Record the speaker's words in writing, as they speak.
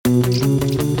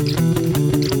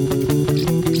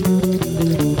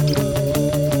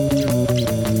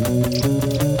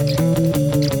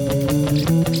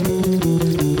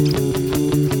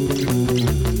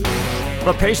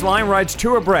Paceline rides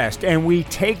two abreast, and we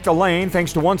take the lane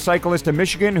thanks to one cyclist in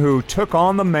Michigan who took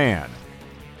on the man.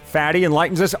 Fatty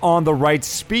enlightens us on the right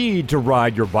speed to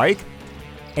ride your bike,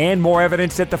 and more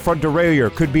evidence that the front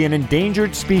derailleur could be an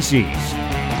endangered species.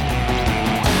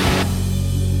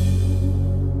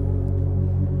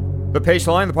 The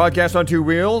Paceline, the podcast on two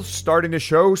wheels, starting to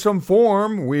show some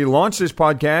form. We launched this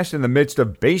podcast in the midst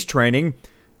of base training,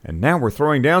 and now we're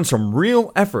throwing down some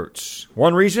real efforts.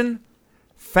 One reason?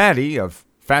 Fatty of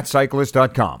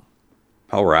FatCyclist.com.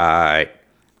 All right.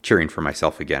 Cheering for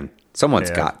myself again.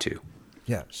 Someone's got to.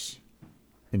 Yes,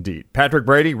 indeed. Patrick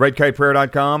Brady,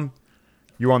 RedKitePrayer.com.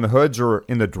 You on the hoods or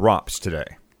in the drops today?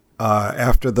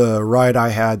 After the ride I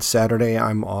had Saturday,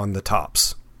 I'm on the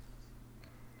tops.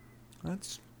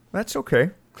 That's okay.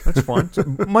 That's fine. It's a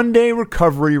Monday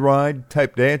recovery ride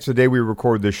type day. It's the day we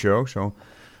record this show, so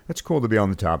it's cool to be on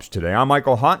the tops today. I'm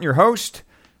Michael Houghton, your host.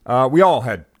 We all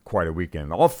had quite a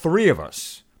weekend. All three of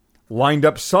us lined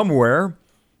up somewhere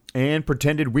and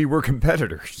pretended we were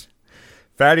competitors.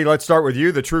 Fatty, let's start with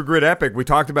you. The True Grit Epic. We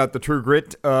talked about the True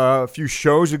Grit a few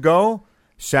shows ago.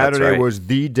 Saturday was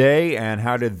the day, and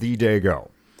how did the day go?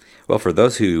 Well, for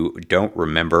those who don't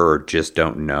remember or just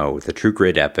don't know, the True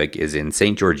Grit Epic is in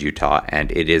St. George, Utah,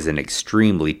 and it is an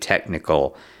extremely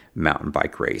technical mountain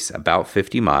bike race, about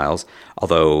 50 miles,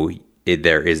 although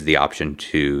there is the option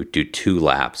to do 2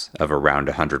 laps of around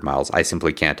 100 miles. I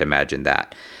simply can't imagine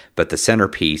that. But the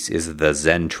centerpiece is the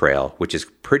Zen Trail, which is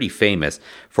pretty famous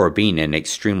for being an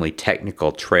extremely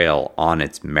technical trail on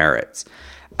its merits.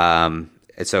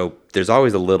 So there's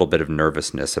always a little bit of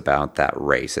nervousness about that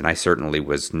race, and I certainly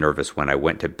was nervous when I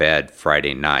went to bed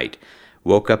Friday night.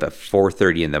 Woke up at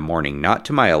 4:30 in the morning, not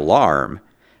to my alarm,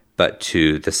 but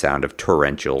to the sound of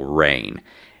torrential rain.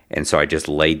 And so I just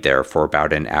laid there for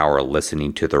about an hour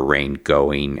listening to the rain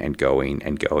going and going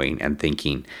and going and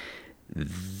thinking,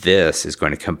 this is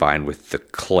going to combine with the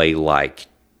clay-like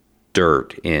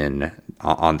dirt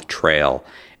on the trail,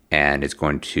 and it's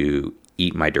going to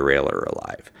eat my derailleur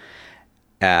alive.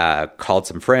 Called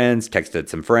some friends, texted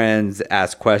some friends,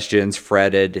 asked questions,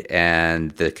 fretted,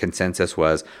 and the consensus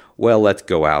was, well, let's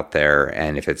go out there,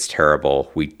 and if it's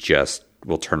terrible,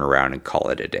 we'll turn around and call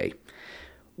it a day.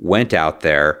 Went out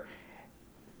there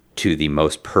to the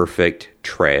most perfect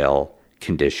trail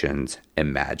conditions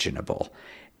imaginable.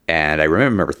 And I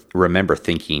remember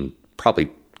thinking probably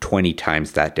 20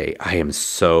 times that day, I am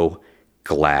so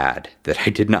glad that I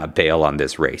did not bail on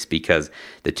this race because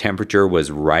the temperature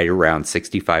was right around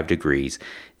 65 degrees.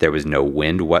 There was no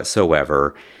wind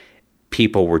whatsoever.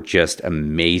 People were just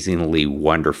amazingly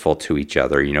wonderful to each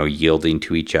other, yielding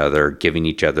to each other, giving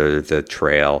each other the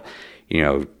trail.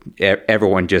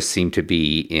 Everyone just seemed to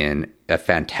be in a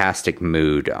fantastic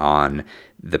mood on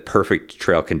the perfect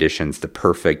trail conditions, the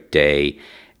perfect day,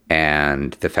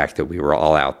 and the fact that we were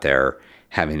all out there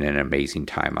having an amazing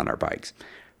time on our bikes.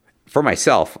 For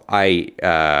myself, I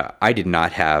did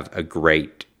not have a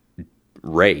great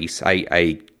race.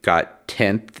 I got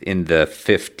 10th in the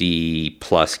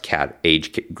 50-plus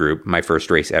age group, my first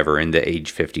race ever in the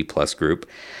age 50-plus group,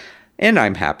 and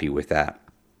I'm happy with that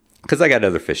because I got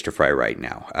other fish to fry right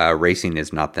now. Racing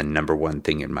is not the number one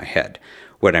thing in my head.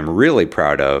 What I'm really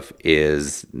proud of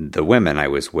is the women I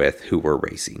was with who were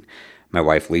racing. My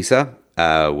wife, Lisa,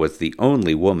 was the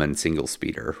only woman single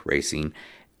speeder racing,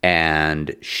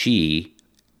 and she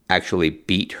actually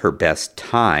beat her best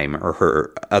time or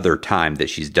her other time that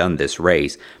she's done this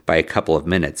race by a couple of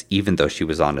minutes, even though she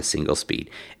was on a single speed,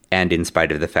 and in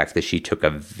spite of the fact that she took a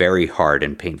very hard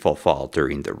and painful fall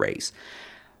during the race.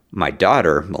 My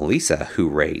daughter, Melissa, who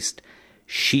raced,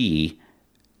 she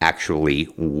actually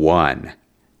won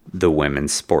the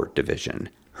women's sport division,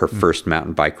 her first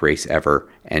mountain bike race ever,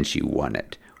 and she won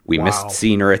it. We missed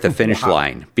seeing her at the finish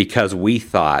line because we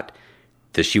thought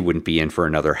that she wouldn't be in for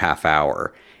another half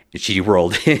hour. She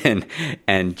rolled in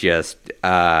and just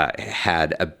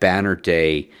had a banner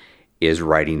day, is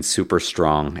riding super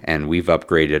strong, and we've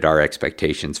upgraded our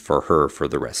expectations for her for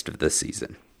the rest of the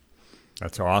season.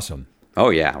 That's awesome. Oh,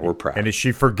 yeah, we're proud. And is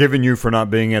she forgiven you for not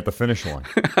being at the finish line?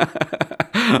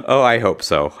 Oh, I hope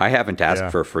so. I haven't asked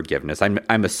for forgiveness.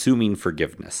 I'm assuming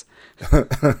forgiveness.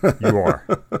 You are.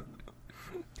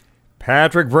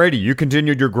 Patrick Brady, you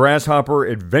continued your Grasshopper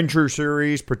Adventure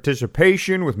Series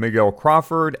participation with Miguel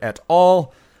Crawford et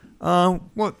al.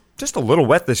 Well, just a little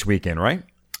wet this weekend, right?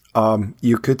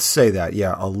 You could say that,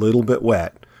 yeah, a little bit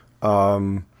wet.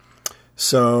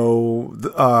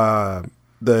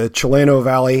 The Chileno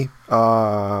Valley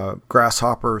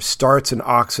Grasshopper starts in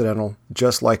Occidental,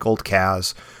 just like Old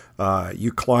Kaz.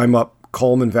 You climb up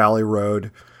Coleman Valley Road,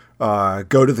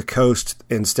 go to the coast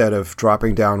instead of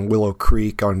dropping down Willow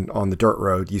Creek on the dirt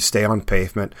road. You stay on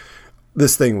pavement.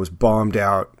 This thing was bombed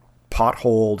out,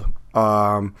 potholed.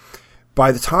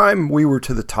 By the time we were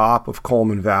to the top of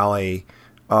Coleman Valley,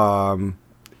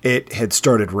 it had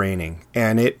started raining,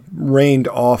 and it rained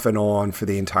off and on for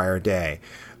the entire day.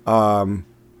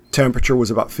 Temperature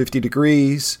was about 50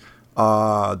 degrees.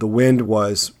 The wind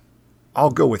was,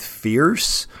 I'll go with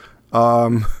fierce.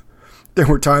 There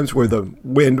were times where the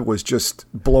wind was just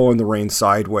blowing the rain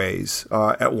sideways.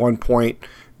 At one point,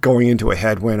 going into a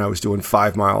headwind, I was doing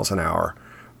 5 miles an hour.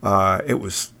 It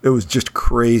was just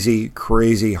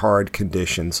crazy hard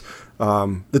conditions.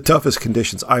 The toughest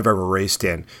conditions I've ever raced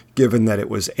in, given that it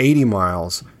was 80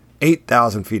 miles,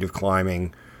 8,000 feet of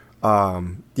climbing,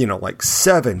 like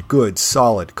 7 good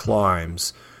solid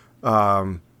climbs,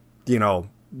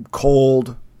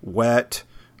 cold, wet,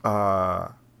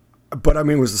 but I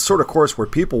mean, it was the sort of course where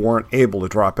people weren't able to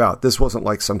drop out. This wasn't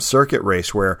like some circuit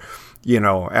race where,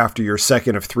 after your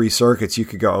second of 3 circuits, you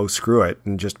could go, oh, screw it,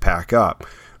 and just pack up.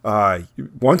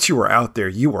 Once you were out there,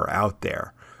 you were out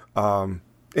there.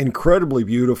 Incredibly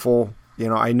beautiful.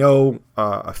 I know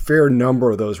a fair number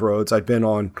of those roads. I'd been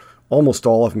on almost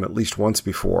all of them at least once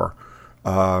before.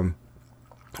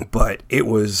 But it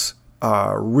was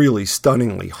really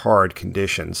stunningly hard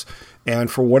conditions.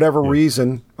 And for whatever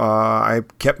reason, I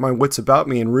kept my wits about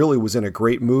me and really was in a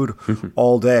great mood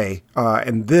all day.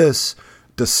 And this,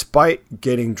 despite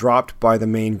getting dropped by the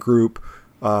main group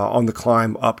on the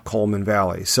climb up Coleman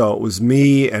Valley. So it was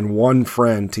me and one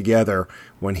friend together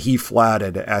when he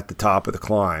flatted at the top of the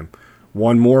climb.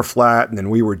 One more flat, and then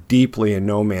we were deeply in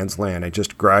no man's land and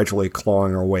just gradually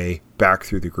clawing our way back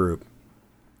through the group.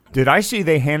 Did I see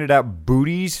they handed out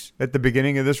booties at the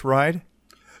beginning of this ride?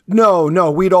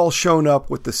 No, we'd all shown up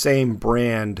with the same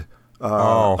brand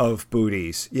of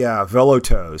booties. Yeah,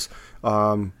 Velotoes.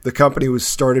 The company was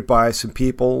started by some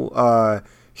people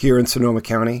here in Sonoma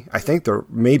County. I think they're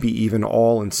maybe even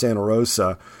all in Santa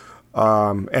Rosa.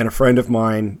 And a friend of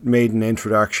mine made an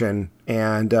introduction,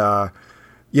 and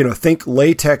think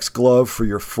latex glove for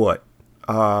your foot.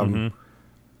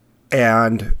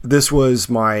 And this was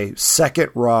my second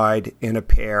ride in a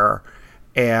pair,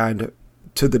 and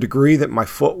to the degree that my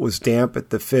foot was damp at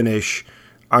the finish,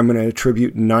 I'm going to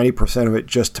attribute 90% of it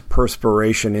just to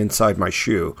perspiration inside my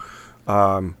shoe.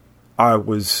 I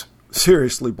was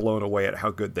seriously blown away at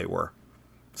how good they were.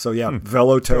 So yeah,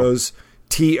 Velotoes,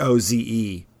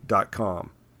 TOZE.com.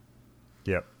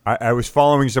 Yep. I was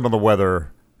following some of the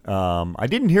weather. I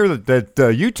didn't hear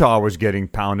that Utah was getting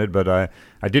pounded, but I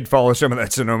did follow some of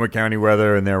that Sonoma County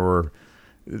weather, and there were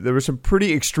some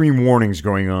pretty extreme warnings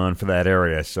going on for that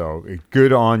area. So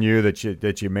good on you that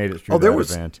you made it through that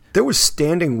event. There was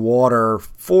standing water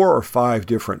 4 or 5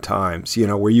 different times,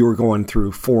 where you were going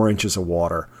through 4 inches of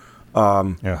water.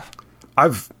 Yeah.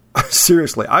 I've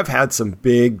had some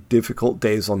big, difficult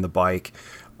days on the bike,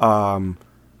 and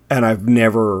I've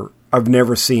never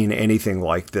seen anything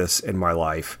like this in my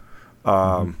life.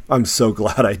 I'm so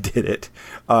glad I did it.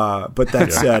 But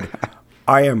that said,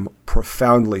 I am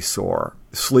profoundly sore.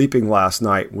 Sleeping last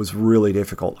night was really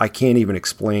difficult. I can't even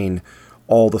explain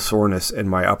all the soreness in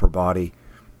my upper body.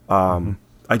 I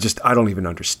don't even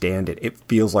understand it. It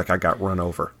feels like I got run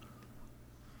over.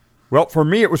 Well, for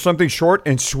me, it was something short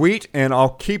and sweet, and I'll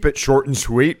keep it short and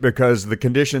sweet because the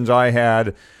conditions I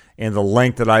had and the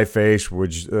length that I faced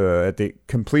was at the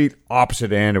complete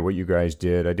opposite end of what you guys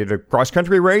did. I did a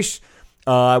cross-country race.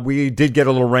 We did get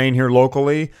a little rain here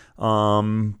locally,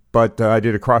 but I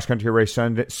did a cross-country race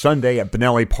Sunday at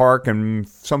Benelli Park, and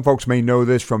some folks may know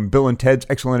this from Bill and Ted's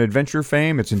Excellent Adventure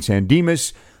fame. It's in San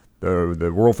Dimas.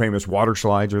 The world-famous water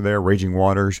slides are there, Raging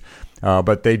Waters.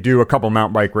 But they do a couple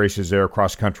mountain bike races there,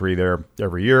 cross-country there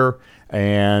every year.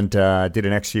 And did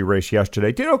an XC race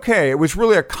yesterday. Did okay. It was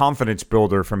really a confidence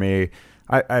builder for me.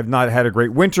 I've not had a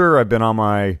great winter. I've been on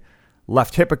my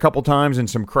left hip a couple times in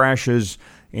some crashes.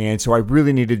 And so I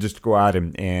really needed just to go out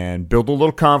and build a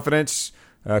little confidence,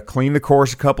 clean the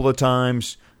course a couple of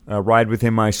times, ride with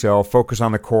him myself, focus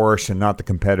on the course and not the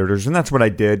competitors. And that's what I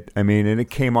did. I mean, and it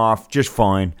came off just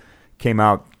fine. Came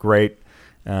out great.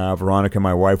 Veronica,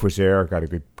 my wife, was there. Got a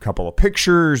good couple of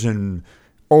pictures and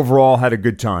overall had a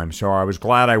good time. So I was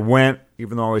glad I went,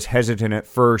 even though I was hesitant at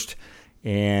first,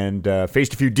 and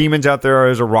faced a few demons out there.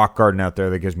 There's a rock garden out there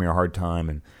that gives me a hard time,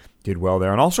 and did well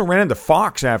there. And also ran into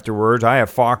Fox afterwards. I have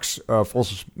Fox full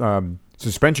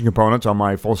suspension components on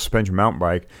my full suspension mountain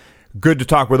bike. Good to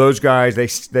talk with those guys.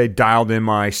 They dialed in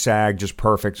my sag just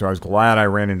perfect, so I was glad I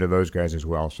ran into those guys as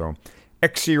well. So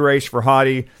XC race for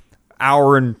Hottie,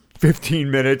 hour and 15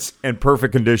 minutes and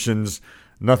perfect conditions.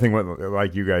 Nothing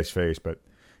like you guys faced, but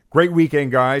great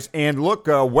weekend, guys. And look,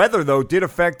 weather, though, did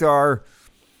affect the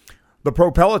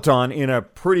Pro Peloton in a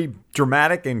pretty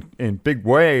dramatic and big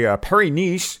way.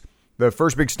 Paris-Nice, the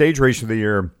first big stage race of the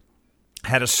year,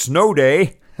 had a snow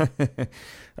day.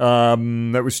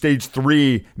 That was stage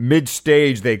 3.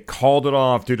 Mid-stage, they called it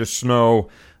off due to snow.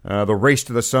 The race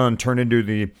to the sun turned into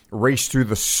the race through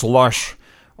the slush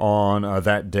on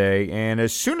that day. And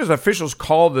as soon as officials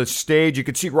called the stage, you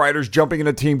could see riders jumping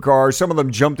into team cars. Some of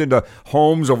them jumped into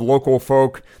homes of local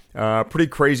folk. Pretty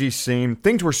crazy scene.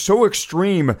 Things were so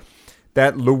extreme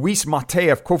that Luis Mate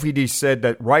of Cofidis said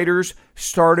that riders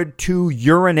started to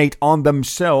urinate on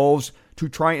themselves to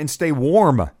try and stay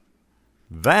warm.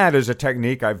 That is a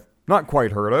technique I've not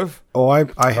quite heard of. Oh,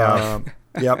 I have.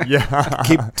 Yep.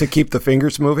 Yeah. To keep the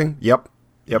fingers moving. Yep.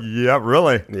 Yeah,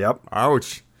 really? Yep.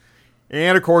 Ouch.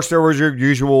 And, of course, there was your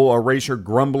usual racer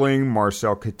grumbling.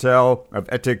 Marcel Kittel of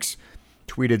Ethics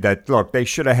tweeted that, look, they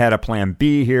should have had a plan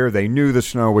B here. They knew the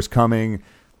snow was coming.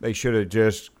 They should have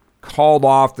just called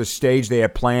off the stage they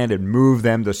had planned and moved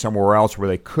them to somewhere else where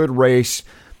they could race.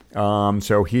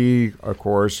 So he, of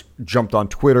course, jumped on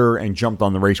Twitter and jumped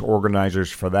on the race organizers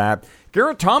for that.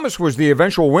 Geraint Thomas was the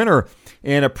eventual winner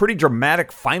in a pretty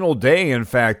dramatic final day. In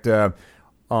fact, the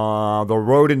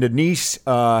road into Nice,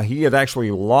 he had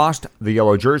actually lost the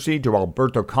yellow jersey to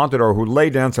Alberto Contador, who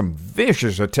laid down some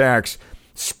vicious attacks,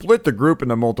 split the group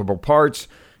into multiple parts.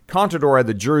 Contador had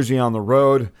the jersey on the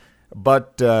road,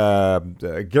 but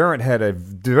Geraint had a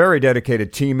very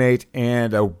dedicated teammate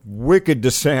and a wicked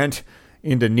descent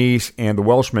into Nice, and the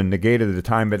Welshman negated the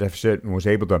time deficit and was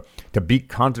able to beat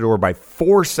Contador by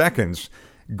 4 seconds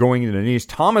going into Nice.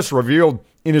 Thomas revealed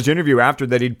in his interview after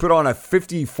that he'd put on a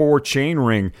 54 chain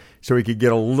ring so he could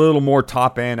get a little more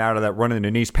top end out of that run into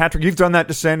Nice. Patrick, you've done that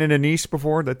descent into Nice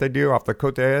before that they do off the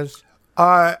Côte d'Azur?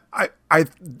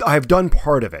 I've done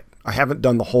part of it. I haven't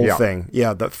done the whole thing.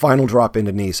 Yeah, the final drop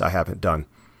into Nice I haven't done.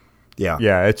 Yeah.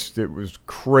 Yeah, it was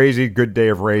crazy. Good day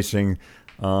of racing.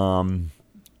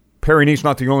 Paris-Nice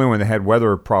not the only one that had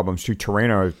weather problems too.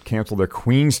 Tirreno canceled their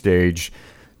Queen stage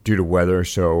due to weather,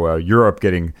 so Europe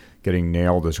getting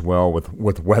nailed as well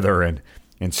with weather and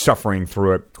suffering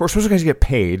through it. Of course, those guys get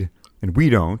paid, and we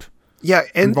don't. Yeah,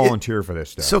 and we volunteer for this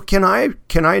stuff. So can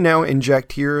I now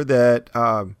inject here that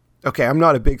okay, I'm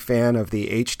not a big fan of the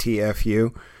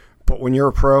HTFU, but when you're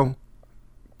a pro,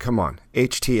 come on,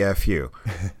 HTFU.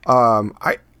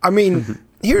 I mean,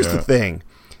 here's the thing: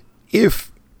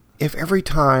 if every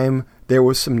time there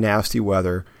was some nasty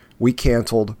weather, we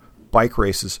canceled bike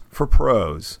races for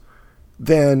pros,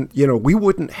 then, we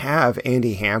wouldn't have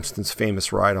Andy Hampston's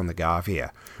famous ride on the Gavia.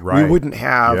 Right. We wouldn't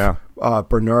have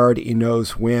Bernard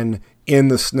Hinault's win in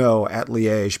the snow at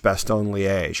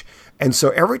Bastogne-Liège. And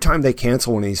so every time they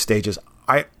cancel one of these stages,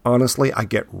 I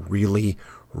get really,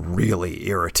 really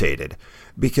irritated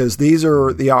because these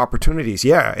are the opportunities.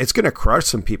 Yeah, it's going to crush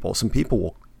some people. Some people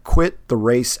will quit the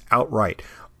race outright.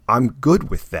 I'm good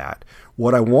with that.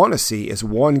 What I want to see is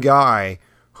one guy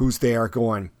who's there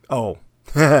going, oh,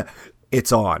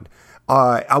 it's on.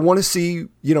 I want to see,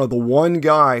 the one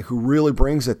guy who really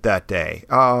brings it that day.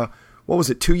 What was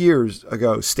it, 2 years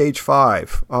ago, stage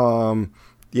 5,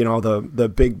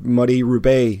 the big muddy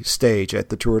Roubaix stage at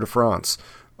the Tour de France.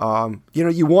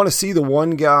 You want to see the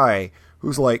one guy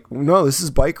who's like, no, this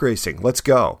is bike racing. Let's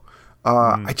go.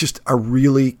 I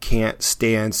really can't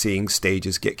stand seeing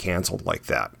stages get canceled like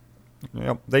that.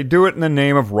 Yep. They do it in the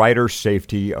name of rider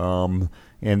safety, and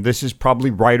this is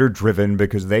probably rider-driven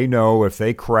because they know if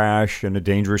they crash in a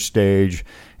dangerous stage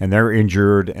and they're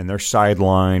injured and they're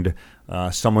sidelined,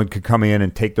 someone could come in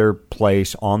and take their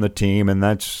place on the team, and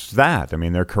that's that. I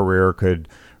mean, their career could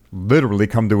literally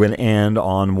come to an end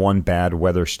on one bad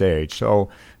weather stage. So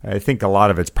I think a lot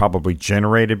of it's probably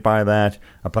generated by that,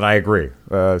 but I agree.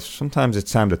 Sometimes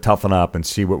it's time to toughen up and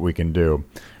see what we can do.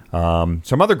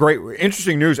 Some other great,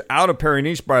 interesting news out of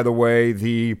Paris-Nice, by the way.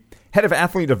 The head of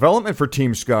athlete development for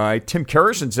Team Sky, Tim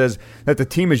Kerrison, says that the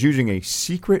team is using a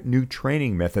secret new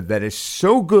training method that is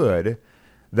so good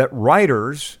that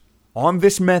riders on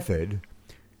this method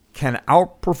can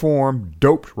outperform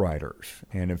doped riders.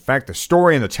 And in fact, the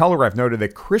story in the Telegraph noted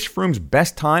that Chris Froome's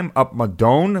best time up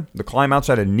Madone, the climb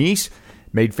outside of Nice,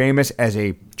 made famous as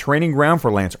a training ground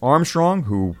for Lance Armstrong,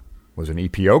 who was an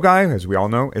EPO guy, as we all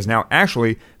know, is now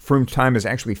actually, Froome's time is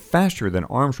actually faster than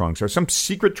Armstrong. So some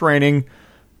secret training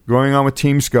going on with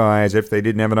Team Sky as if they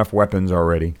didn't have enough weapons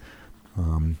already.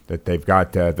 That they've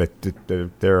got,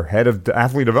 their head of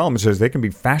athlete development says they can be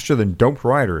faster than doped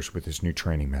riders with this new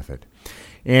training method.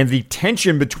 And the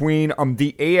tension between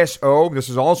the ASO, this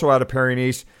is also out of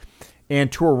Paris-Nice,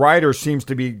 and Tour riders seems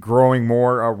to be growing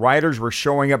more. Riders were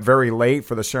showing up very late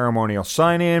for the ceremonial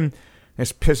sign-in.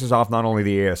 This pisses off not only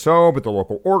the ASO, but the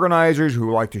local organizers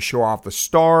who like to show off the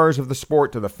stars of the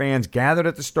sport to the fans gathered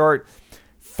at the start.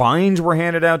 Fines were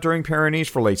handed out during Pyrenees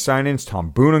for late sign-ins.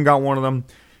 Tom Boonen got one of them.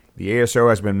 The ASO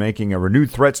has been making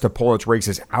renewed threats to pull its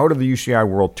races out of the UCI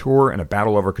World Tour in a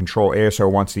battle over control.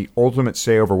 ASO wants the ultimate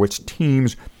say over which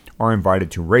teams are invited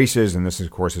to races, and this,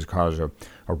 of course, has caused a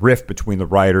rift between the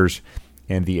riders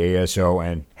and the ASO,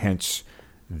 and hence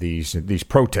these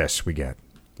protests we get.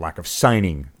 Lack of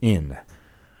signing in.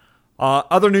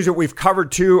 Other news that we've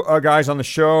covered too, guys, on the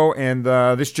show, and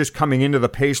this just coming into the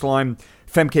Paceline.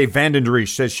 Femke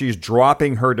Vandendriest says she's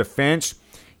dropping her defense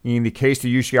in the case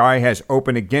the UCI has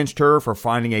opened against her for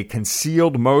finding a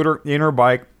concealed motor in her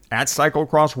bike at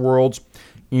Cyclocross Worlds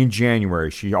in January.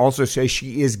 She also says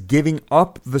she is giving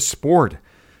up the sport.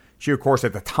 She, of course,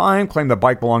 at the time claimed the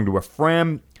bike belonged to a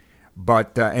friend,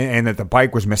 but and that the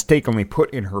bike was mistakenly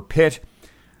put in her pit.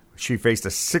 She faced a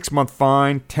 6-month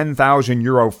fine,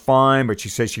 €10,000 fine, but she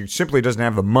says she simply doesn't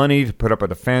have the money to put up a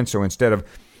defense. So instead of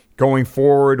going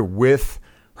forward with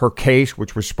her case,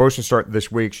 which was supposed to start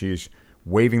this week, she's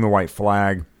waving the white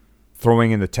flag,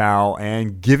 throwing in the towel,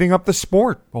 and giving up the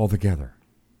sport altogether.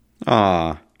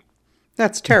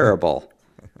 That's terrible.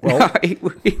 Well,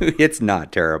 it's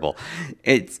not terrible.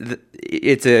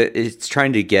 It's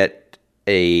trying to get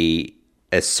a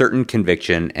certain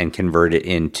conviction and convert it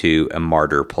into a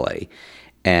martyr play,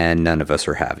 and none of us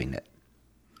are having it.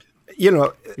 You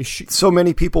know, so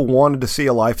many people wanted to see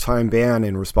a lifetime ban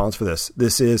in response for this.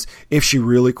 This is, if she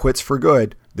really quits for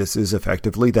good, this is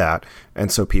effectively that,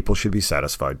 and so people should be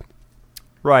satisfied.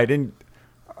 Right, and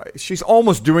she's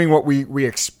almost doing what we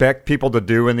expect people to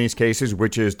do in these cases,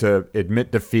 which is to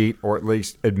admit defeat, or at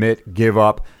least admit, give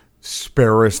up,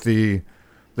 spare us the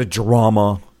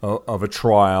drama of a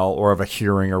trial or of a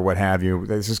hearing or what have you.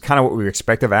 This is kind of what we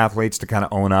expect of athletes, to kind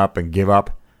of own up and give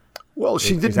up. Well,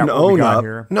 she didn't own up.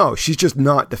 Here? No, she's just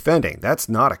not defending. That's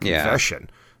not a confession.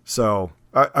 Yeah. So,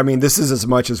 I mean, this is as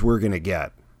much as we're going to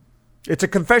get. It's a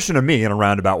confession to me in a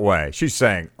roundabout way. She's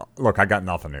saying, look, I got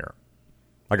nothing here.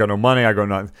 I got no money. I got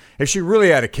nothing. If she really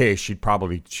had a case, she'd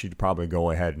probably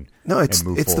go ahead and it's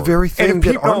move forward. The very thing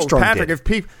that Armstrong Patrick,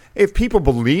 did. If people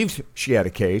believed she had a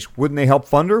case, wouldn't they help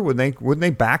fund her? Wouldn't they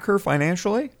back her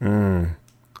financially?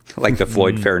 Like the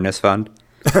Floyd Fairness Fund?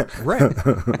 Right.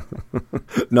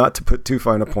 Not to put too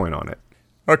fine a point on it.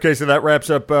 Okay, so that wraps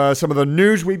up some of the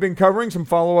news we've been covering, some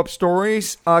follow-up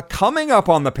stories. Coming up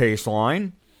on the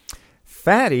Paceline,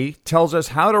 Fatty tells us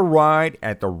how to ride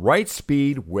at the right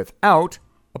speed without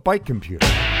a bike computer.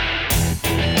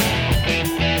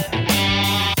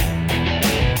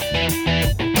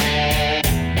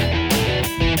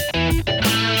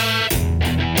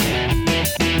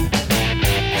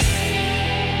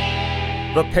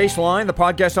 The Paceline, the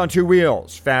podcast on two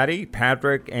wheels. Fatty,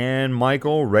 Patrick, and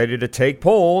Michael ready to take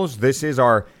polls. This is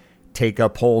our Take a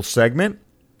Poll segment.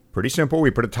 Pretty simple.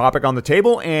 We put a topic on the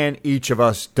table, and each of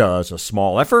us does a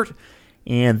small effort.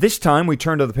 And this time, we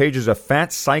turn to the pages of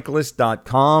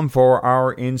fatcyclist.com for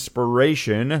our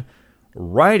inspiration,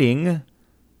 riding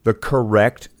the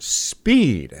correct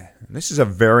speed. And this is a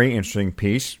very interesting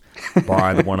piece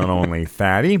by the one and only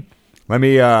Fatty. Let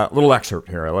me, a little excerpt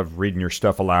here. I love reading your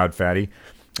stuff aloud, Fatty.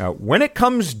 When it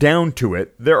comes down to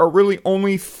it, there are really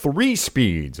only 3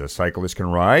 speeds a cyclist can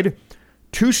ride: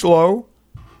 too slow,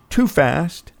 too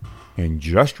fast, and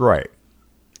just right.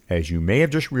 As you may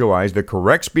have just realized, the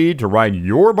correct speed to ride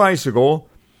your bicycle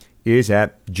is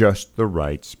at just the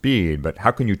right speed. But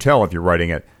how can you tell if you're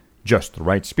riding at just the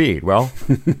right speed? Well,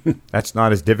 that's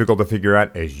not as difficult to figure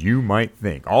out as you might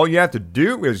think. All you have to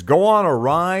do is go on a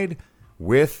ride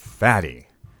with Fatty.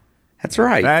 That's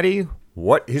right. Fatty,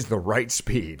 what is the right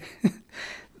speed?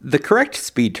 The correct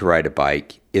speed to ride a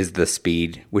bike is the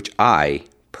speed which I,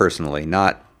 personally,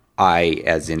 not I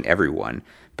as in everyone,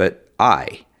 but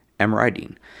I am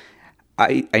riding.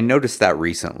 I noticed that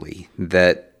recently,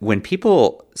 that when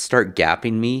people start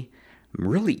gapping me, I'm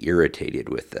really irritated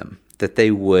with them, that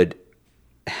they would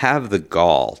have the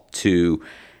gall to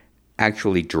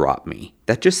actually drop me.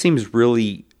 That just seems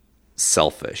really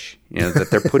selfish, that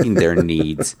they're putting their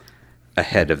needs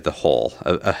ahead of the whole,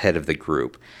 ahead of the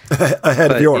group.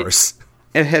 Ahead of yours.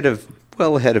 Ahead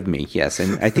of me, yes.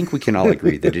 And I think we can all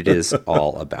agree that it is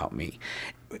all about me.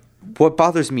 What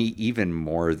bothers me even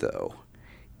more, though,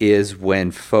 is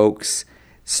when folks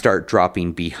start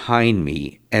dropping behind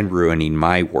me and ruining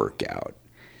my workout.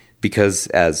 Because,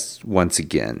 once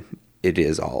again, it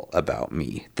is all about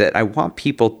me. That I want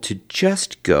people to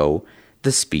just go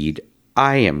the speed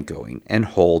I am going and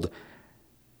hold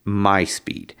my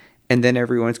speed. And then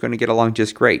everyone's going to get along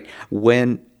just great.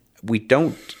 When we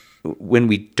don't when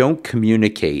we don't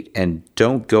communicate and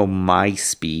don't go my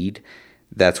speed,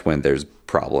 that's when there's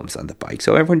problems on the bike.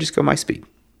 So everyone just go my speed.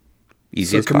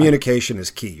 Easy as communication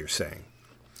is key, you're saying.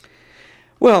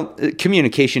 Well,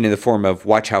 communication in the form of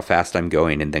watch how fast I'm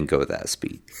going and then go that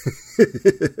speed.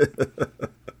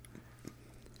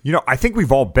 I think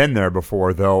we've all been there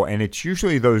before, though, and it's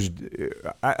usually those.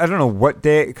 I don't know what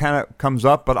day it kind of comes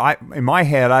up, but in my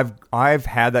head, I've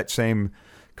had that same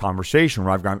conversation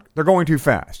where I've gone, they're going too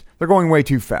fast. They're going way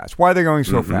too fast. Why are they going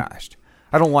so fast?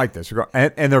 I don't like this.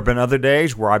 And there have been other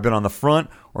days where I've been on the front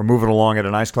or moving along at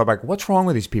a nice club. Like, what's wrong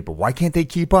with these people? Why can't they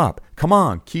keep up? Come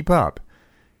on, keep up.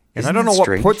 And I don't know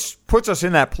what puts us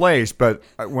in that place, but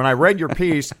when I read your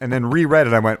piece and then reread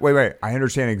it, I went, wait, I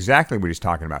understand exactly what he's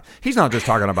talking about. He's not just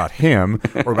talking about him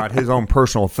or about his own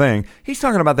personal thing. He's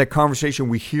talking about that conversation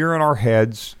we hear in our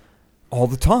heads all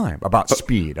the time about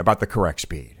speed, about the correct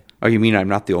speed. Oh, you mean I'm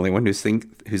not the only one who's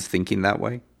thinking that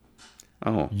way?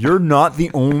 Oh. You're not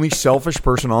the only selfish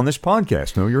person on this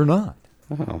podcast. No, you're not.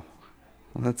 Oh, well,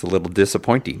 that's a little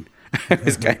disappointing. I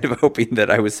was kind of hoping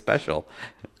that I was special.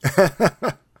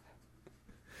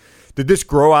 Did this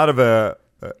grow out of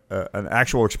an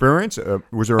actual experience?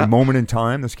 Was there a moment in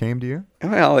time this came to you?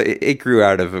 Well, it grew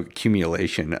out of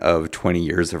accumulation of 20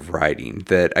 years of riding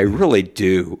that I really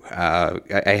do.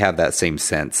 I have that same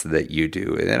sense that you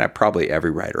do, and probably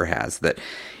every rider has, that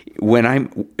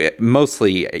when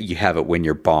mostly you have it when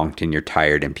you're bonked and you're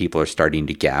tired and people are starting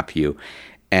to gap you,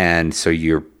 and so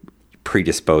you're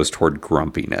predisposed toward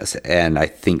grumpiness. And I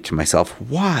think to myself,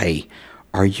 why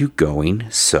are you going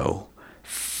so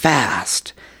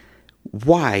fast?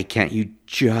 Why can't you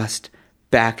just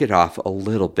back it off a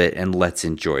little bit and let's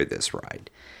enjoy this ride?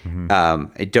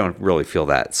 I don't really feel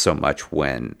that so much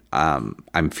when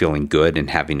I'm feeling good and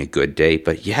having a good day.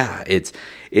 But yeah,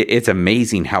 it's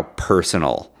amazing how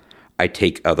personal I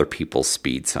take other people's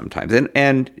speed sometimes,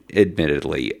 and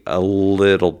admittedly a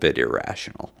little bit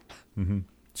irrational. Mm-hmm.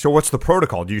 So what's the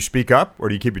protocol? Do you speak up or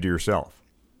do you keep it to yourself?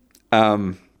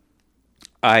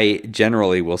 I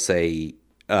generally will say,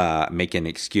 make an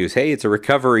excuse. Hey, it's a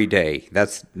recovery day.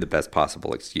 That's the best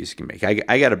possible excuse you can make.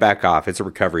 I got to back off. It's a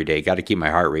recovery day. Got to keep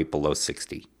my heart rate below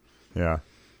 60. Yeah.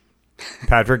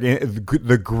 Patrick,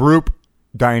 the group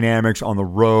dynamics on the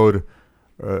road,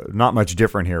 not much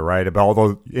different here, right?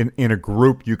 Although in a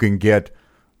group you can get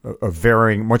a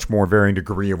much more varying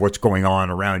degree of what's going on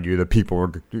around you. The people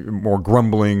are more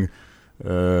grumbling,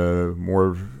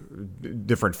 more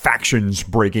different factions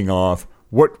breaking off.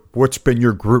 What's been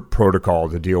your group protocol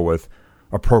to deal with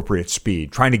appropriate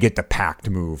speed, trying to get the pack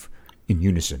to move in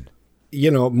unison?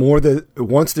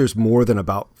 Once there's more than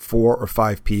about 4 or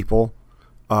 5 people,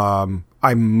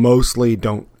 I mostly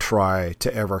don't try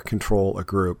to ever control a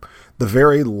group. The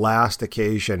very last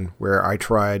occasion where I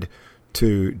tried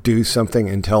to do something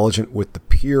intelligent with the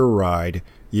peer ride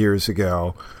years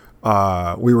ago,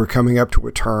 we were coming up to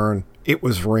a turn. It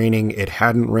was raining. It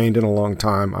hadn't rained in a long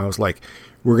time. I was like,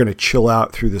 we're going to chill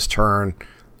out through this turn.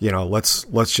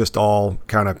 Let's just all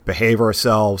kind of behave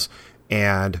ourselves.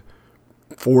 And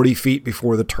 40 feet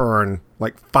before the turn,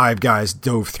 like 5 guys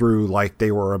dove through like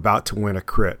they were about to win a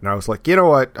crit. And I was like, you know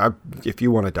what? If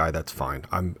you want to die, that's fine.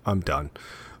 I'm done.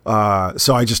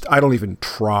 So I don't even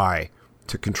try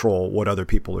to control what other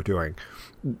people are doing.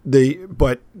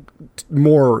 But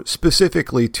more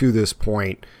specifically to this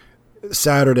point,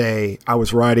 Saturday I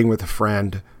was riding with a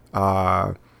friend,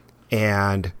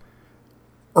 and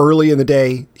early in the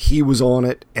day he was on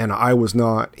it and I was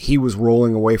not. He was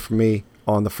rolling away from me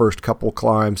on the first couple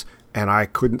climbs and I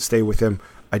couldn't stay with him.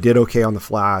 I did okay on the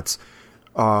flats.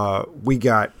 We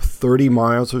got 30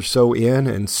 miles or so in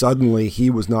and suddenly he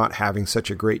was not having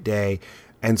such a great day.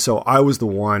 And so I was the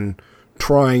one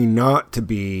trying not to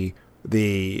be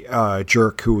the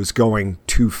jerk who was going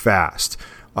too fast.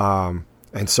 And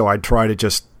so I'd try to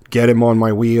just get him on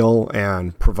my wheel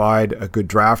and provide a good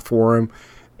draft for him,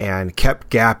 and kept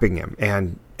gapping him.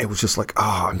 And it was just like,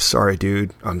 oh, I'm sorry,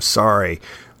 dude. I'm sorry.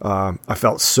 I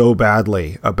felt so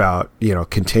badly about,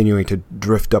 continuing to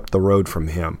drift up the road from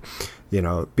him,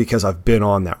 because I've been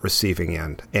on that receiving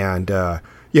end. And,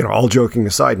 all joking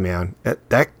aside, man,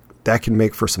 that can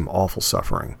make for some awful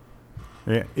suffering.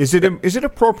 Yeah. Is it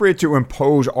appropriate to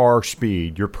impose our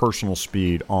speed, your personal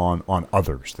speed, on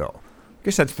others, though? I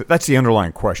guess that's the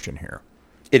underlying question here.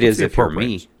 It is if you're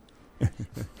me.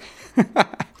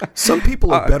 Some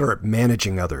people are better at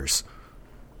managing others.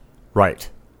 Right.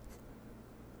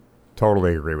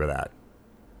 Totally agree with that.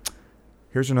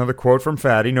 Here's another quote from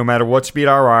Fatty. No matter what speed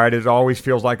I ride, it always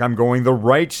feels like I'm going the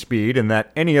right speed and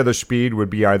that any other speed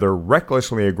would be either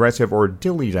recklessly aggressive or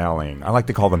dilly-dallying. I like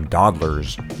to call them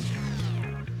dawdlers.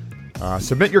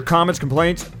 Submit your comments,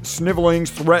 complaints, snivelings,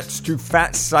 threats to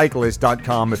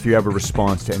fatcyclist.com if you have a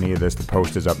response to any of this. The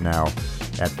post is up now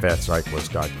at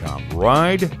fatcyclist.com.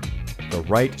 Ride the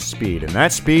right speed. And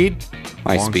that speed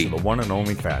belongs to the one and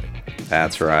only Fatty.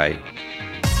 That's right.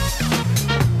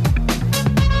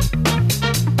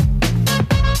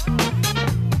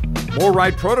 More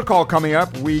Ride Protocol coming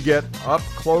up. We get up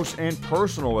close and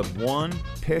personal with one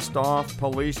pissed off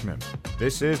policeman.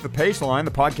 This is the Paceline,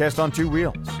 the podcast on two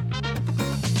wheels.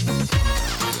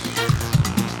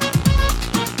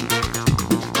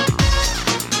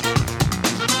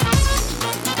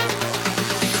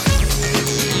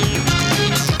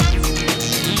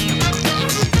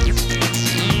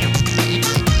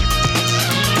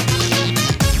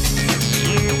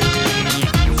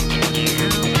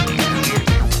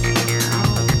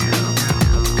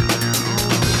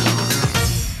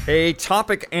 A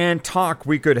topic and talk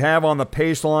we could have on the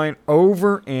Paceline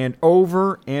over and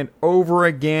over and over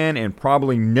again and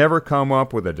probably never come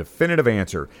up with a definitive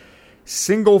answer.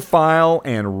 Single file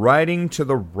and riding to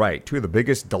the right. Two of the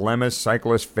biggest dilemmas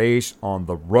cyclists face on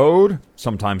the road,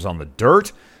 sometimes on the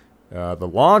dirt. The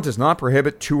law does not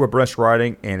prohibit two abreast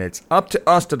riding, and it's up to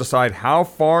us to decide how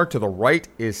far to the right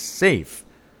is safe.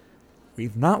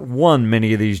 We've not won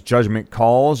many of these judgment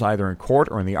calls, either in court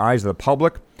or in the eyes of the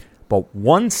public. But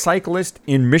one cyclist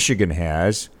in Michigan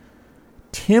has.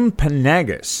 Tim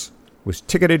Panagas was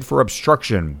ticketed for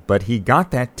obstruction, but he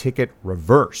got that ticket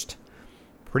reversed.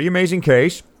 Pretty amazing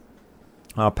case.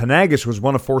 Panagas was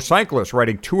one of four cyclists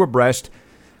riding two abreast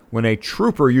when a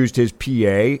trooper used his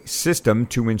PA system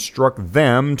to instruct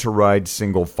them to ride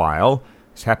single file.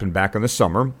 This happened back in the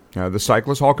summer. The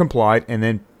cyclists all complied, and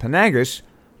then Panagas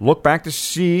looked back to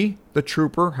see the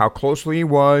trooper, how closely he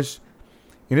was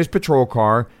in his patrol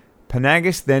car.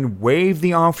 Panagas then waved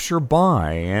the officer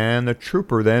by, and the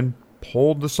trooper then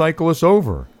pulled the cyclist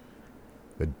over.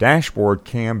 The dashboard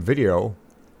cam video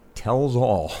tells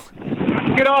all.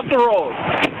 Get off the road.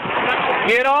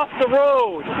 Get off the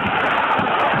road.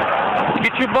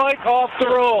 Get your bike off the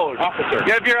road. Officer.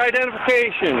 You have your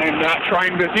identification. I'm not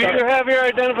trying to... Do you have your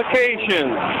identification?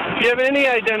 Do you have any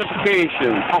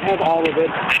identification? I have all of it.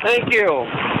 Thank you.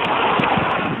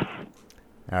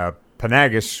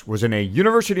 Panagas was in a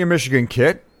University of Michigan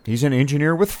kit. He's an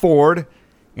engineer with Ford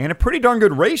and a pretty darn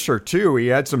good racer, too. He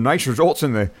had some nice results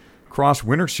in the Cross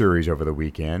Winter Series over the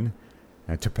weekend.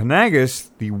 To Panagas,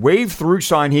 the wave-through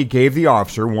sign he gave the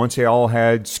officer once they all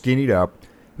had skinnied up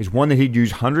is one that he'd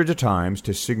used hundreds of times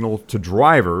to signal to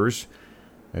drivers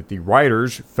that the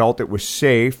riders felt it was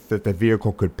safe that the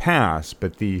vehicle could pass.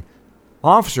 But the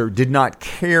officer did not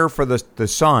care for the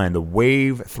sign, the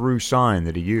wave-through sign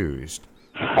that he used.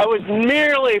 I was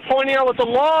merely pointing out what the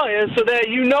law is so that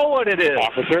you know what it is.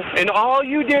 Officer. And all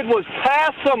you did was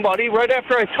pass somebody right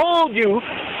after I told you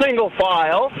single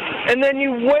file, and then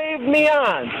you waved me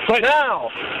on. But now,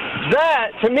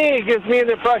 that, to me, gives me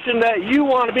the impression that you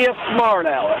want to be a smart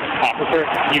aleck. Officer,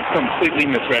 you've completely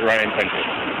misread what I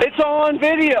intended. It's all on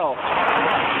video.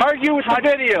 Argue with the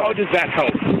video. How does that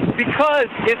help? Because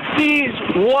it sees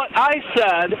what I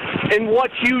said and what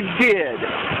you did.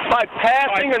 By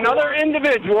passing another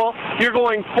individual, you're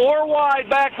going 4 wide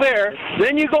back there,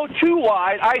 then you go 2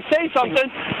 wide, I say something,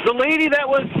 the lady that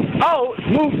was out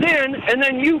moves in, and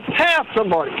then you pass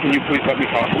somebody. Can you please let me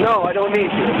talk? No, I don't need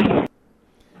to.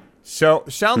 So,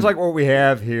 sounds like what we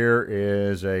have here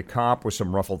is a cop with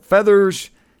some ruffled feathers.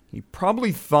 He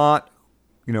probably thought,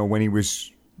 when he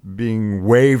was being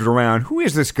waved around, who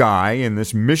is this guy in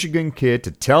this Michigan kit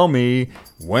to tell me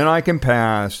when I can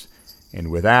pass? And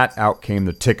with that, out came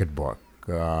the ticket book.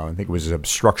 I think it was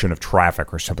obstruction of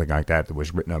traffic or something like that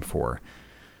was written up for.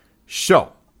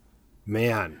 So,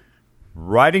 Man.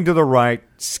 riding to the right,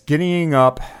 skinnying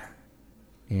up,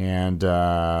 and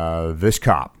this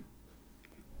cop.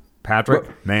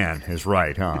 Patrick, man, is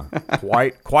right, huh?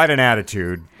 Quite an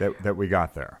attitude that we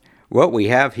got there. What we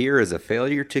have here is a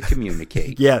failure to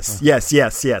communicate. Yes,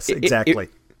 exactly.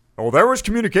 There was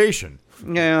communication.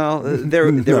 No,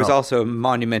 there was also a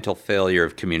monumental failure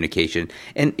of communication.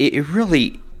 And it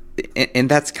really, and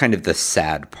that's kind of the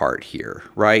sad part here,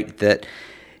 right? That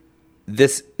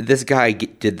this guy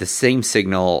did the same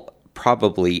signal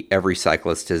probably every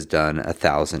cyclist has done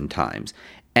 1,000 times.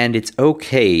 And it's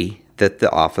okay that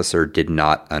the officer did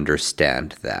not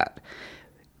understand that.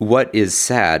 What is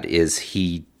sad is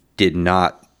he did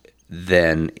not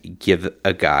then give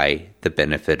a guy the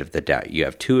benefit of the doubt. You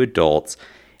have 2 adults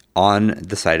on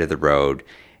the side of the road,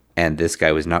 and this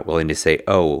guy was not willing to say,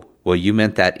 oh, well, you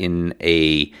meant that in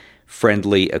a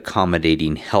friendly,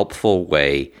 accommodating, helpful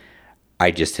way.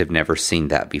 I just have never seen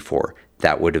that before.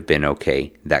 That would have been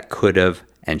okay. That could have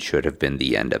and should have been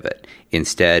the end of it.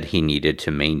 Instead, he needed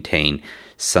to maintain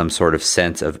some sort of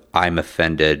sense of, I'm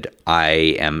offended,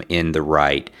 I am in the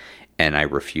right, and I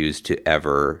refuse to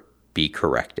ever be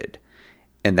corrected.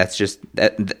 And that's just,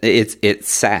 it's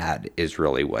sad is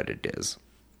really what it is.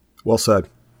 Well said.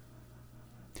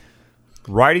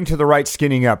 Riding to the right,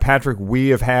 skinning up. Patrick, we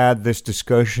have had this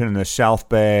discussion in the South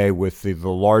Bay with the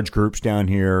large groups down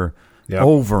here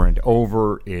over and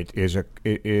over. It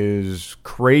is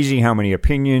crazy how many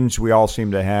opinions we all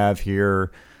seem to have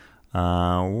here.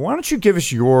 Why don't you give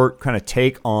us your kind of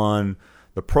take on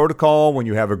the protocol when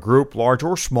you have a group, large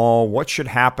or small, what should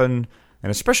happen,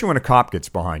 and especially when a cop gets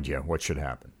behind you, what should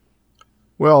happen?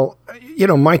 Well,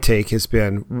 my take has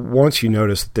been once you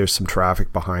notice that there's some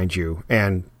traffic behind you,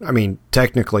 and I mean,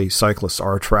 technically cyclists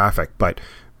are traffic, but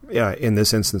in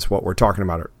this instance, what we're talking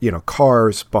about are,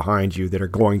 cars behind you that are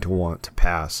going to want to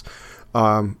pass.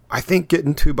 I think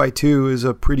getting 2x2 is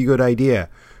a pretty good idea.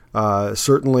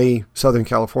 Certainly Southern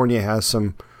California has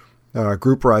some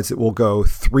group rides that will go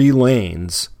 3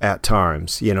 lanes at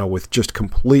times, with just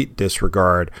complete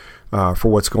disregard for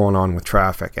what's going on with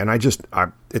traffic. And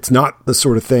it's not the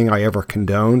sort of thing I ever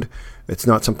condoned. It's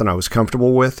not something I was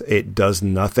comfortable with. It does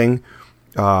nothing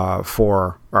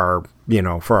for our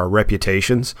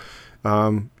reputations.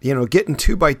 Getting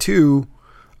 2x2,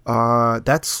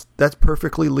 that's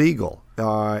perfectly legal.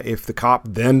 If the cop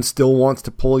then still wants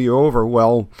to pull you over,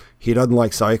 well, he doesn't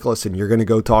like cyclists and you're going to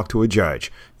go talk to a judge.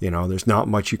 There's not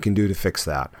much you can do to fix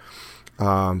that.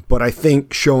 But I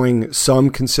think showing some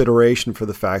consideration for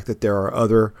the fact that there are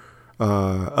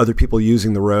other people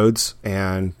using the roads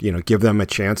and, give them a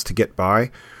chance to get by.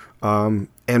 And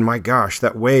my gosh,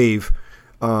 that wave,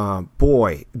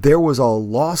 there was a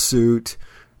lawsuit.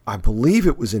 I believe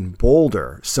it was in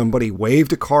Boulder. Somebody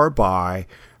waved a car by,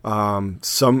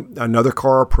 another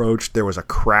car approached, there was a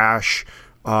crash,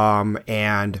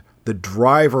 and the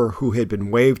driver who had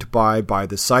been waved by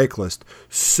the cyclist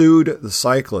sued the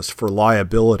cyclist for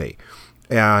liability.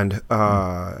 And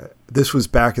this was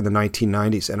back in the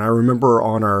 1990s. And I remember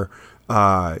on our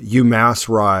UMass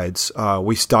rides,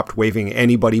 we stopped waving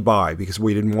anybody by because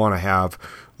we didn't want to have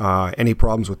any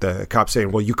problems with the cops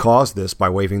saying, well, you caused this by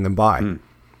waving them by.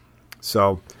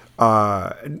 So,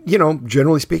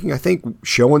 generally speaking, I think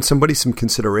showing somebody some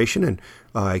consideration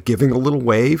and giving a little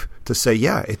wave to say,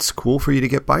 yeah, it's cool for you to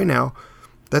get by now.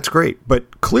 That's great.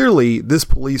 But clearly this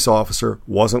police officer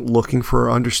wasn't looking for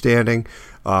understanding.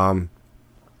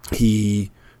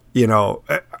 He,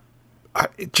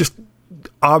 just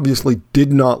obviously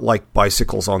did not like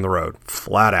bicycles on the road,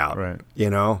 flat out, right.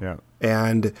 Yeah.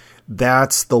 And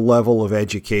that's the level of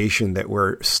education that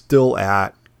we're still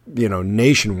at,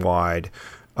 nationwide,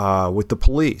 with the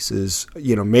police is,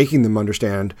 making them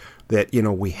understand that,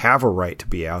 we have a right to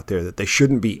be out there, that they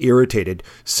shouldn't be irritated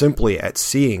simply at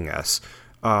seeing us.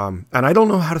 And I don't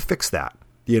know how to fix that.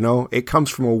 It comes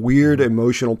from a weird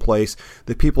emotional place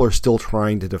that people are still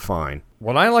trying to define.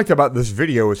 What I liked about this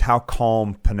video is how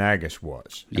calm Panagas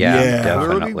was. Yeah,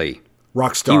 definitely.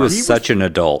 Rock star. He was such an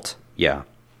adult. Yeah.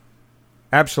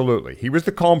 Absolutely. He was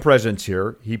the calm presence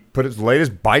here. He laid his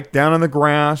bike down on the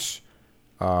grass.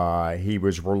 He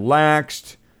was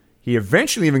relaxed. He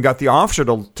eventually even got the officer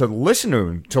to listen to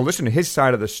him, to listen to his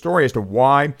side of the story as to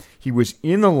why he was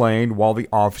in the lane while the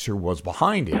officer was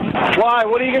behind him. Why?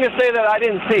 What are you going to say that I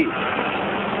didn't see?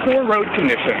 Poor road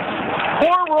conditions.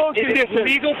 Poor road It is conditions.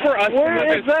 legal for us Where to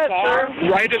move is that, as far sir?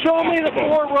 right as Show me the possible.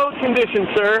 poor road conditions,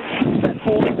 sir.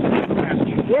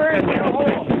 Where is it? Hold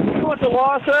on. You know what the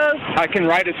law says? I can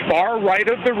ride as far right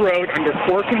of the road under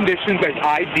poor conditions as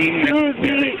I deem To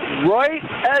necessary. the right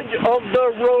edge of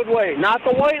the roadway, not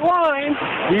the white line,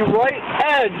 the right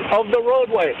edge of the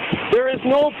roadway. There is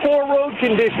no poor road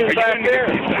conditions Are you back going to there.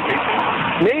 get a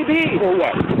citation? Maybe For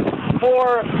what?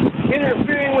 for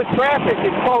interfering with traffic.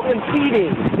 It's called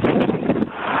impeding.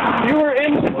 You were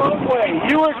in the roadway.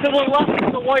 You were to the left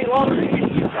of the white line.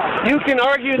 You can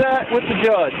argue that with the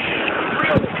judge.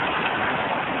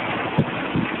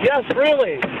 Yes,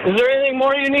 really. Is there anything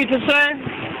more you need to say?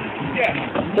 Yes.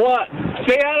 What?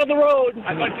 Stay out of the road.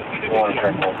 I'd like to see the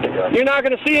video. You're not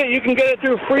going to see it. You can get it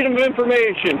through Freedom of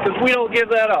Information because we don't give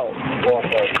that out.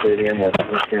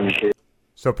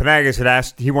 So Panagas had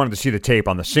asked, he wanted to see the tape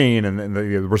on the scene, and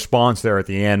the response there at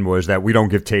the end was that we don't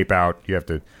give tape out. You have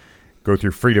to go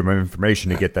through Freedom of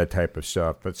Information to get that type of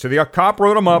stuff. But so the cop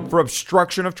wrote him up for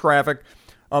obstruction of traffic.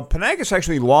 Panagas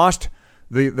actually lost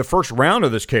the first round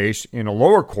of this case in a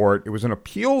lower court. It was an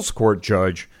appeals court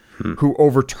judge who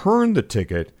overturned the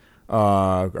ticket,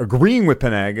 agreeing with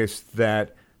Panagas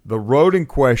that the road in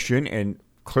question, and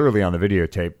clearly on the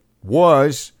videotape,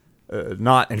 was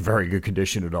not in very good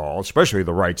condition at all, especially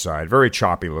the right side. Very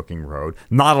choppy looking road.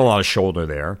 Not a lot of shoulder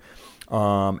there.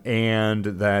 And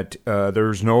that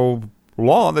there's no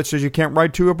law that says you can't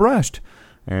ride two abreast.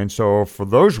 And so for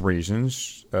those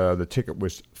reasons, the ticket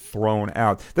was thrown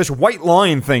out. This white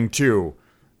line thing, too,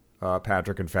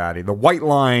 Patrick and Fatty. The white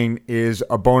line is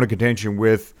a bone of contention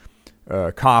with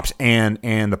cops and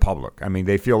the public. I mean,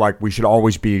 they feel like we should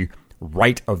always be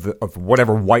right of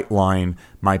whatever white line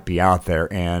might be out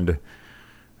there. And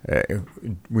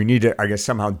we need to, I guess,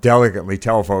 somehow delicately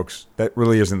tell folks that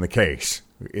really isn't the case.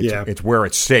 It's where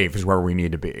it's safe is where we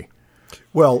need to be.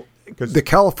 Well, the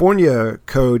California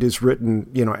code is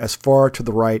written, as far to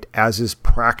the right as is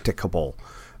practicable.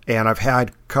 And I've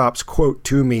had cops quote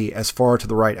to me as far to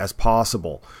the right as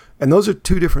possible. And those are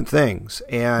two different things.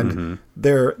 And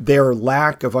their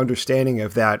lack of understanding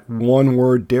of that one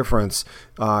word difference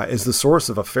is the source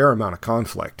of a fair amount of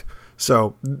conflict.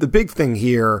 So the big thing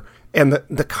here, and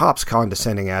the cops'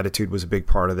 condescending attitude was a big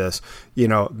part of this.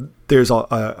 There's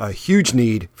a huge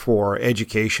need for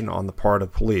education on the part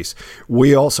of police.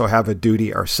 We also have a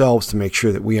duty ourselves to make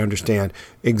sure that we understand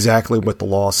exactly what the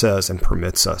law says and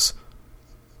permits us.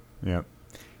 Yeah.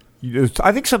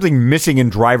 I think something missing in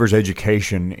driver's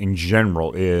education in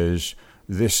general is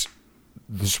this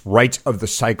rights of the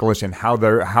cyclist and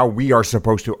how we are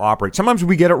supposed to operate. Sometimes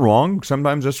we get it wrong.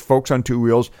 Sometimes us folks on two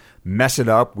wheels mess it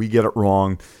up. We get it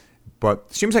wrong. But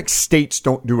it seems like states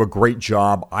don't do a great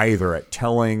job either at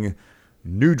telling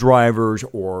new drivers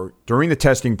or during the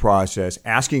testing process,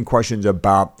 asking questions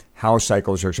about how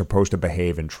cyclists are supposed to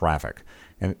behave in traffic.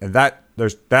 And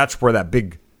that's where that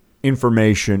big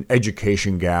information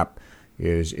education gap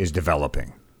is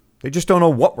developing. They just don't know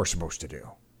what we're supposed to do.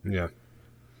 Yeah.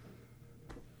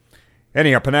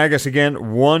 Anyhow, Panagas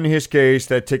again won his case.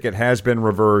 That ticket has been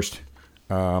reversed.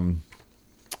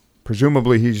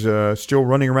 Presumably he's still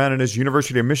running around in his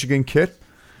University of Michigan kit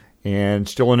and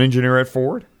still an engineer at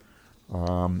Ford.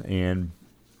 And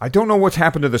I don't know what's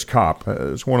happened to this cop.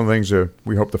 It's one of the things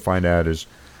we hope to find out is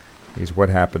what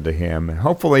happened to him.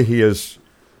 Hopefully he has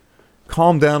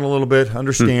calmed down a little bit,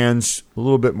 understands a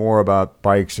little bit more about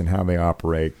bikes and how they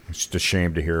operate. It's just a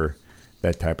shame to hear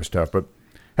that type of stuff. But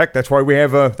heck, that's why we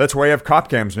have cop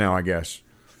cams now, I guess.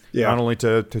 Yeah. Not only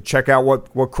to check out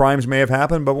what crimes may have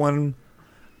happened, but when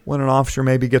an officer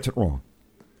maybe gets it wrong.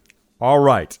 All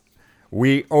right.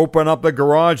 We open up the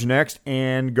garage next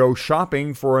and go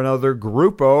shopping for another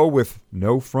Grupo with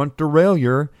no front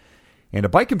derailleur and a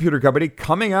bike computer company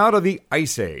coming out of the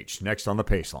Ice Age. Next on the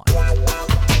Paceline.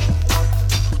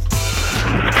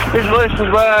 His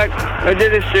license back. I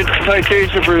did a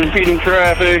citation for impeding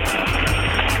traffic.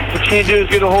 What you need to do is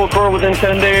get a whole car within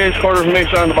 10 days. Quarter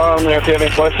information on the bottom there. If you have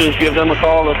any questions, give them a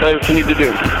call. They'll tell you what you need to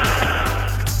do.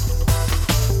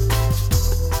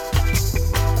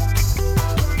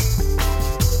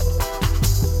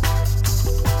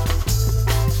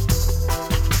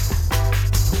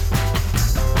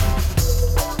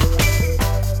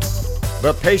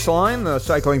 The Paceline, the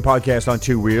cycling podcast on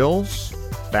two wheels.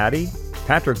 Fatty,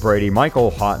 Patrick Brady,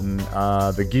 Michael Houghton.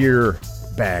 The gear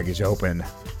bag is open.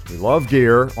 We love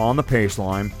gear on the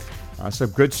Paceline.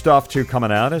 Some good stuff, too,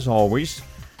 coming out, as always.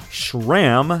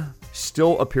 SRAM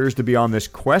still appears to be on this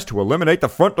quest to eliminate the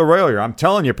front derailleur. I'm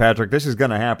telling you, Patrick, this is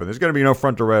going to happen. There's going to be no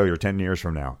front derailleur 10 years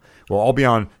from now. We'll all be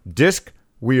on disc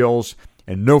wheels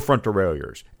and no front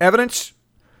derailleurs. Evidence?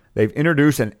 They've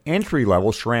introduced an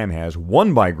entry-level SRAM has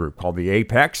one bike group called the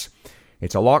Apex.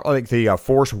 It's a lot like the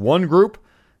Force 1 group.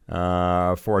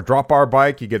 For a drop bar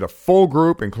bike, you get a full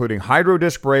group, including hydro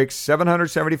disc brakes,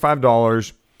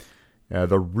 $775.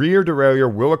 The rear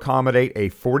derailleur will accommodate a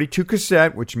 42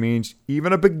 cassette, which means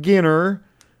even a beginner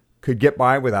could get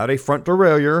by without a front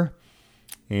derailleur.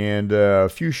 And a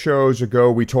few shows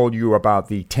ago, we told you about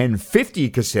the 1050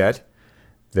 cassette,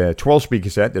 the 12-speed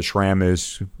cassette that SRAM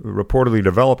is reportedly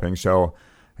developing. So,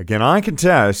 again, I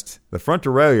contest the front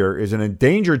derailleur is an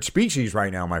endangered species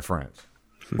right now, my friends.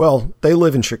 Well, they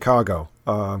live in Chicago.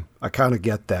 I kind of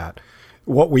get that.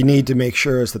 What we need to make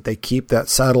sure is that they keep that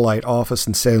satellite office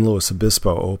in San Luis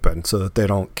Obispo open so that they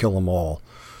don't kill them all.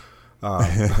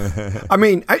 I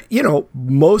mean,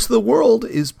 most of the world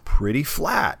is pretty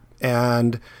flat.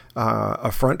 And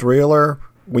a front derailleur,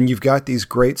 when you've got these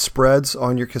great spreads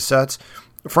on your cassettes,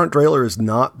 the front derailleur is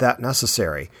not that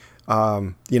necessary.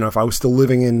 If I was still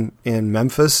living in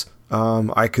Memphis,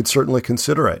 I could certainly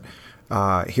consider it.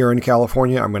 Here in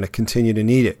California, I'm going to continue to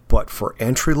need it. But for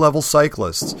entry-level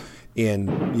cyclists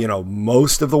in,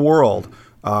 most of the world,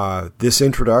 this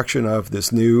introduction of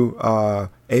this new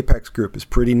Apex group is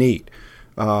pretty neat.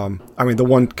 The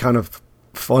one kind of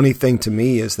funny thing to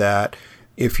me is that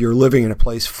if you're living in a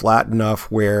place flat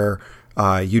enough where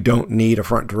you don't need a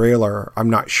front derailleur, I'm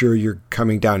not sure you're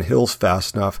coming down hills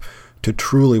fast enough to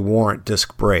truly warrant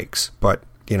disc brakes. But,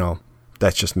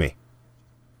 that's just me.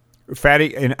 Fatty,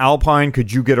 in Alpine,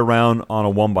 could you get around on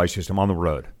a 1x system on the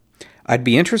road? I'd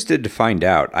be interested to find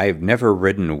out. I've never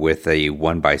ridden with a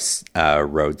 1x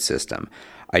road system.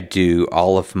 I do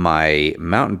all of my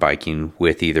mountain biking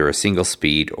with either a single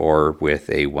speed or with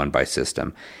a 1x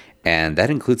system. And that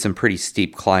includes some pretty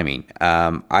steep climbing.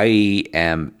 I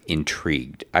am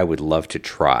intrigued. I would love to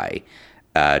try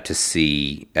to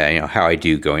see how I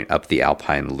do going up the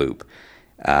Alpine Loop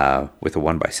with a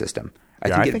 1x system. I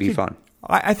think it'd be fun.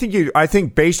 I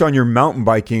think based on your mountain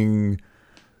biking,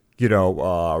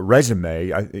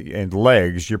 resume and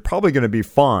legs, you're probably going to be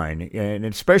fine. And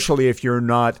especially if you're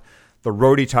not the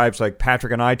roadie types like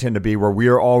Patrick and I tend to be, where we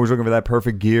are always looking for that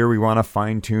perfect gear. We want to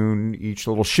fine tune each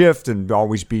little shift and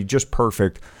always be just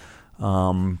perfect.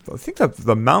 I think that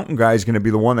the mountain guy is going to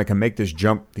be the one that can make this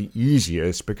jump the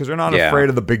easiest because they're not afraid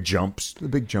of the big jumps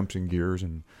in gears.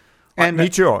 And me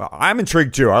too. I'm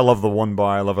intrigued too. I love the 1x.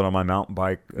 I love it on my mountain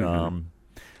bike.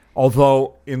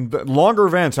 Although in the longer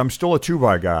events, I'm still a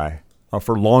 2x guy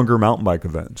for longer mountain bike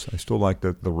events. I still like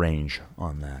the range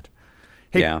on that.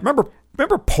 Hey,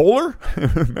 remember Polar?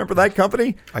 Remember that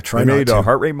company? I tried They made not to.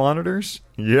 Heart rate monitors.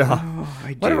 Yeah. Oh,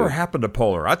 I do. Whatever happened to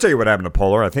Polar? I'll tell you what happened to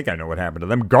Polar. I think I know what happened to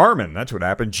them. Garmin. That's what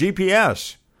happened.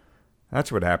 GPS.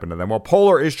 That's what happened to them. Well,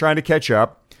 Polar is trying to catch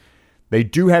up. They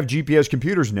do have GPS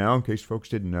computers now, in case folks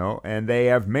didn't know, and they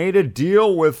have made a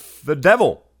deal with the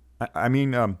devil. I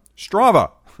mean,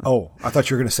 Strava. Oh, I thought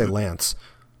you were going to say Lance.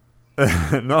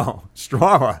 No,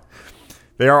 Strava.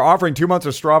 They are offering 2 months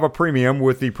of Strava Premium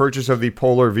with the purchase of the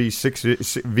Polar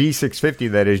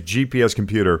V650, that is GPS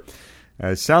computer.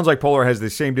 It sounds like Polar has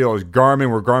the same deal as Garmin,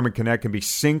 where Garmin Connect can be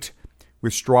synced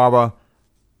with Strava.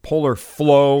 Polar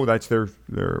Flow, that's their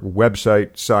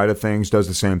website side of things, does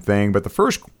the same thing. But the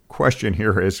first question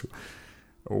here is,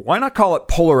 why not call it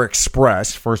Polar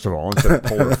Express, first of all, instead of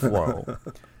Polar Flow?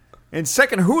 And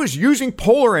second, who is using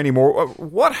Polar anymore?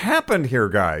 What happened here,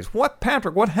 guys?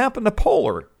 Patrick, what happened to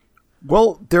Polar?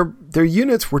 Well, their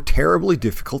units were terribly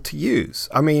difficult to use.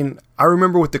 I mean, I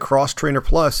remember with the Cross Trainer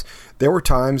Plus, there were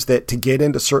times that to get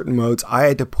into certain modes, I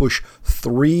had to push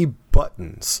 3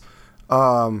 buttons.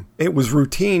 It was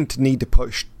routine to need to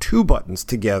push 2 buttons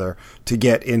together to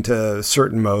get into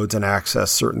certain modes and access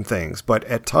certain things. But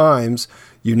at times,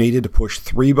 you needed to push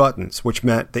 3 buttons, which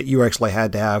meant that you actually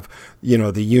had to have,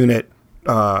 the unit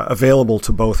available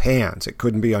to both hands. It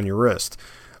couldn't be on your wrist.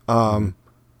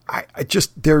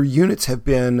 Their units have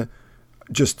been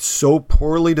just so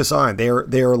poorly designed. They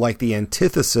are like the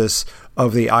antithesis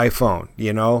of the iPhone,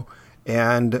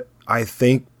 and I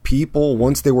think people,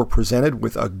 once they were presented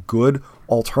with a good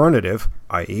alternative,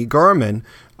 i.e. Garmin,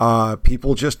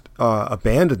 people just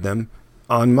abandoned them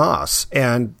en masse,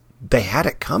 and they had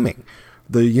it coming.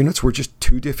 The units were just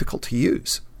too difficult to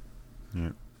use. Yeah.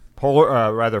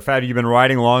 Polar, Fatty, you've been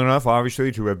riding long enough,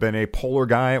 obviously, to have been a Polar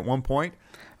guy at one point.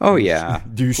 Oh, yeah.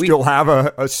 Do you still have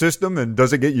a system, and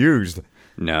does it get used?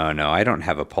 No, I don't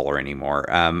have a Polar anymore.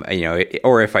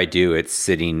 Or if I do, it's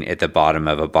sitting at the bottom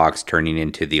of a box, turning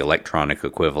into the electronic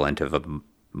equivalent of a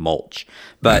mulch.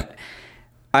 But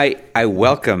I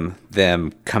welcome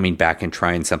them coming back and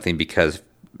trying something because,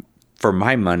 for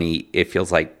my money, it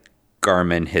feels like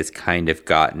Garmin has kind of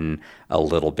gotten a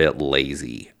little bit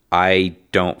lazy. I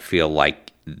don't feel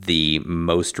like the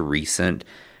most recent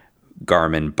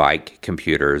Garmin bike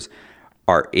computers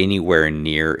are anywhere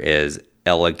near as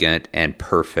elegant and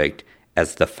perfect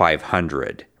as the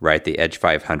 500, right? The Edge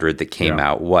 500 that came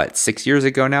out, 6 years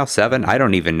ago now? 7? I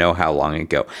don't even know how long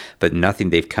ago. But nothing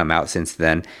they've come out since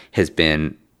then has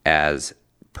been as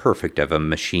perfect of a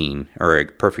machine or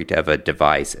perfect of a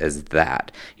device as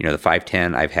that. The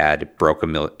 510 I've had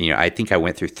I think I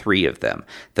went through 3 of them.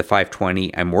 The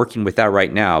 520 I'm working with that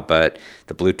right now, but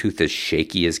the Bluetooth is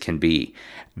shaky as can be.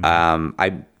 I'm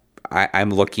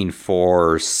looking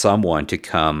for someone to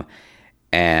come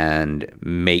and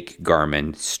make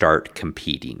Garmin start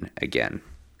competing again.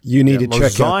 You need to check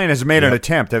out. Lezyne has made an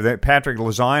attempt. Patrick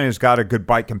Lezyne has got a good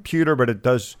bike computer, but it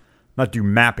does not do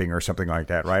mapping or something like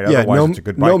that, right? Yeah, Otherwise, it's a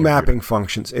good bike computer. mapping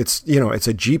functions. It's it's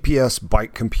a GPS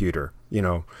bike computer.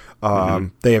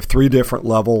 They have 3 different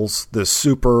levels. The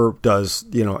Super does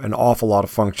an awful lot of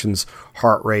functions: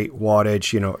 heart rate,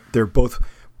 wattage. They're both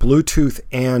Bluetooth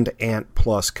and Ant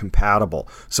Plus compatible,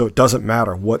 so it doesn't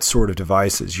matter what sort of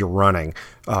devices you're running.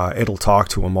 It'll talk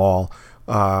to them all.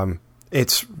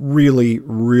 It's really,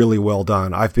 really well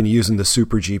done. I've been using the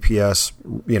Super GPS,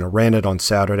 ran it on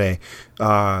Saturday.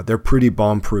 They're pretty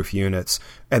bomb-proof units.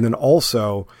 And then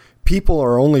also, people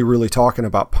are only really talking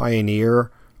about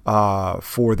Pioneer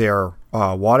for their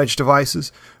wattage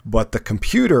devices, but the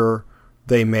computer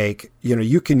they make,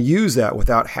 you can use that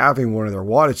without having one of their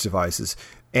wattage devices,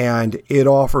 and it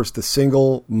offers the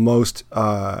single most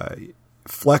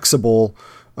flexible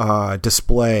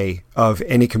display of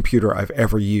any computer I've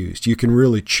ever used. You can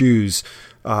really choose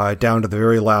down to the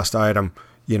very last item,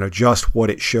 just what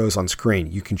it shows on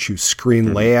screen. You can choose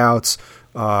screen layouts.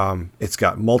 It's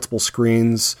got multiple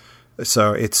screens,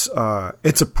 so it's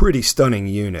a pretty stunning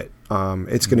unit.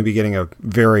 It's going to be getting a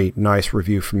very nice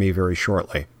review from me very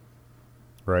shortly.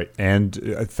 Right.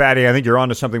 And Fatty, I think you're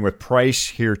onto something with price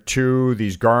here too.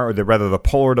 These the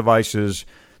Polar devices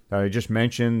that I just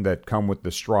mentioned that come with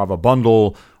the Strava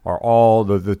bundle are all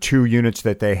the two units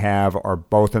that they have are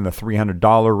both in the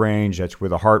 $300 range. That's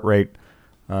with a heart rate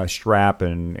strap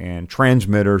and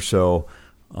transmitter. So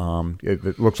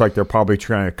it looks like they're probably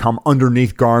trying to come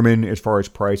underneath Garmin as far as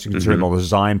price, considering they'll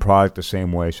design product the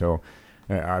same way. So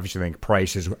I obviously think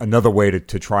price is another way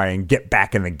to try and get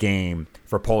back in the game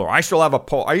for Polar. I still have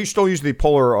I still use the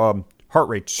Polar heart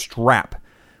rate strap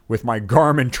with my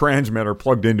Garmin transmitter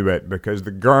plugged into it, because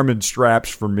the Garmin straps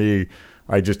for me,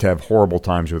 I just have horrible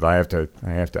times with. I have to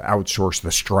outsource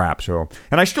the strap. So,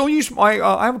 and I still use my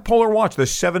I have a Polar watch, the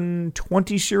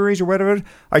 720 series or whatever it is.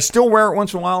 I still wear it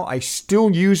once in a while. I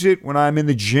still use it when I'm in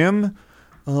the gym,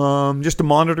 just to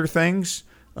monitor things.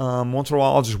 Once in a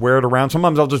while, I'll just wear it around.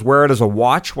 Sometimes I'll just wear it as a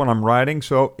watch when I'm riding.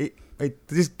 So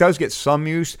this does get some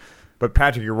use. But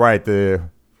Patrick, you're right.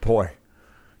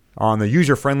 On the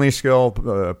user-friendly scale,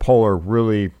 Polar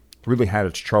really had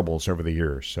its troubles over the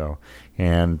years. So,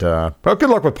 but good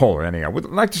luck with Polar. Anyhow, we'd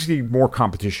like to see more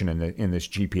competition in this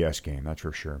GPS game. That's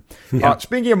for sure. Yeah.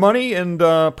 Speaking of money and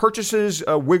purchases,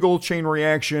 Wiggle, Chain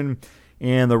Reaction,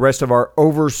 and the rest of our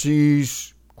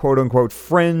overseas quote-unquote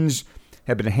friends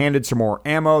have been handed some more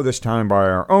ammo, this time by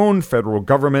our own federal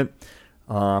government.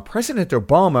 President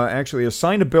Obama actually has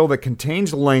signed a bill that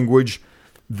contains language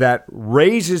that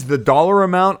raises the dollar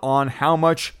amount on how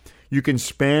much you can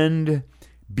spend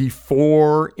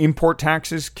before import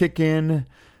taxes kick in.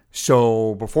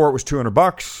 So before it was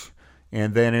 $200,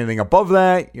 and then anything above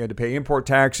that, you had to pay import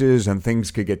taxes, and things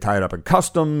could get tied up in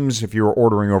customs if you were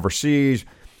ordering overseas.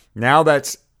 Now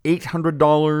that's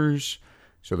 $800.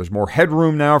 So there's more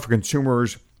headroom now for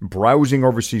consumers browsing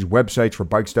overseas websites for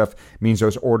bike stuff. It means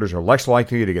those orders are less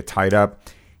likely to get tied up.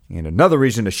 And another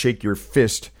reason to shake your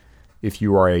fist if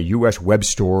you are a U.S. web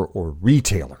store or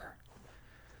retailer.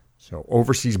 So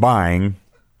overseas buying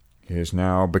has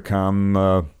now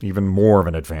become even more of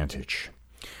an advantage.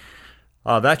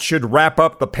 That should wrap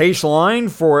up the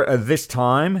Paceline for this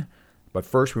time. But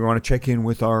first, we want to check in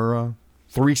with our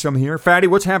threesome here. Fatty,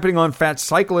 what's happening on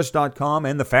fatcyclist.com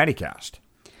and the FattyCast?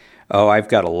 Oh, I've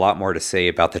got a lot more to say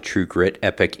about the True Grit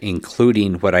Epic,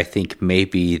 including what I think may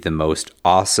be the most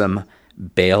awesome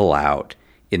bailout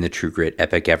in the True Grit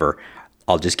Epic ever.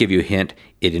 I'll just give you a hint.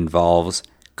 It involves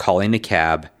calling a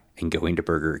cab and going to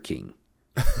Burger King.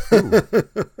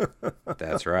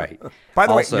 That's right. By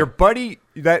the way, your buddy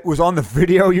that was on the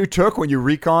video you took when you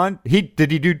recon,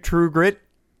 did he do True Grit?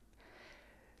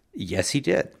 Yes, he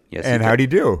did. Yes, and how'd he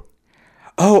do?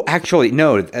 Oh, actually,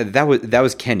 no, that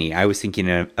was Kenny. I was thinking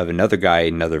of another guy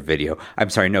in another video. I'm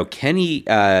sorry, no, Kenny,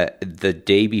 the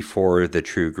day before the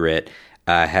True Grit,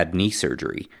 had knee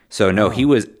surgery. So no, he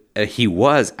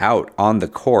was out on the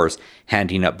course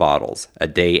handing up bottles a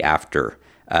day after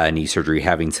knee surgery,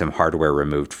 having some hardware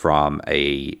removed from a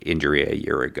injury a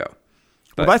year ago.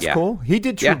 But, well, that's cool. He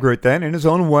did True Grit then in his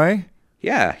own way.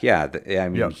 Yeah. I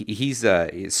mean, he's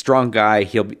a strong guy.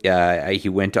 He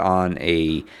went on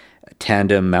a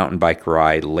tandem mountain bike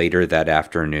ride later that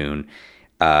afternoon.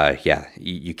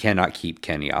 You cannot keep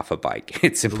Kenny off a bike.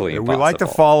 It's simply impossible. We like to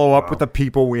follow up with the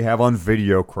people we have on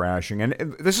video crashing.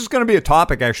 And this is going to be a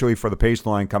topic, actually, for the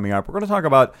Paceline coming up. We're going to talk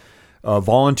about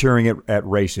volunteering at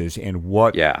races and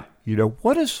what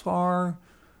is our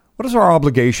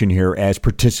obligation here as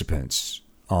participants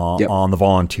on the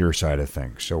volunteer side of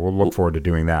things. So we'll look forward to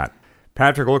doing that.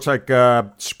 Patrick, it looks like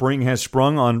spring has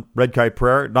sprung on Red Kite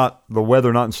Prairie. Not the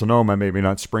weather, not in Sonoma, maybe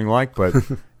not spring-like, but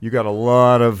you got a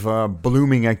lot of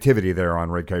blooming activity there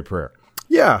on Red Kite Prairie.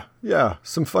 Yeah.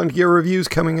 Some fun gear reviews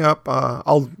coming up.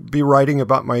 I'll be writing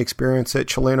about my experience at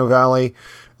Chileno Valley.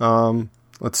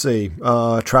 Let's see,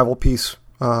 travel piece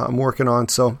I'm working on.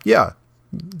 So, yeah,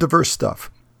 diverse stuff.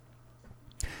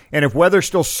 And if weather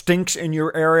still stinks in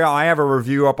your area, I have a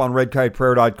review up on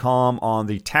redkiteprairie.com on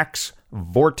the Tax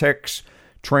Vortex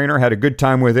trainer. Had a good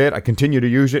time with it. I continue to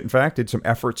use it. In fact, did some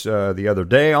efforts the other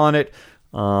day on it.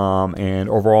 And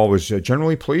overall was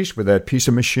generally pleased with that piece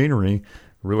of machinery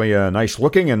Really a nice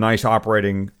looking and nice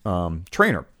operating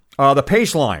trainer. The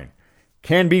Paceline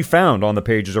can be found on the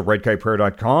pages of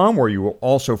redkiteprayer.com, where you will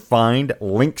also find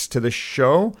links to the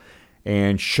show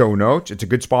and show notes. It's a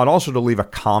good spot also to leave a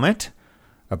comment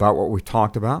about what we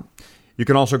talked about. You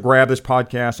can also grab this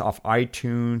podcast off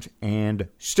iTunes and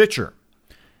Stitcher.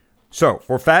 So,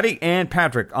 for Fatty and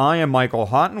Patrick, I am Michael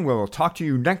Houghton. We'll talk to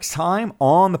you next time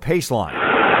on the Paceline.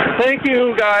 Thank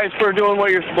you, guys, for doing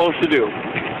what you're supposed to do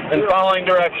and following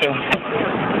directions.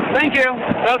 Thank you.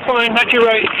 That's fine. That's your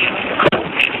right.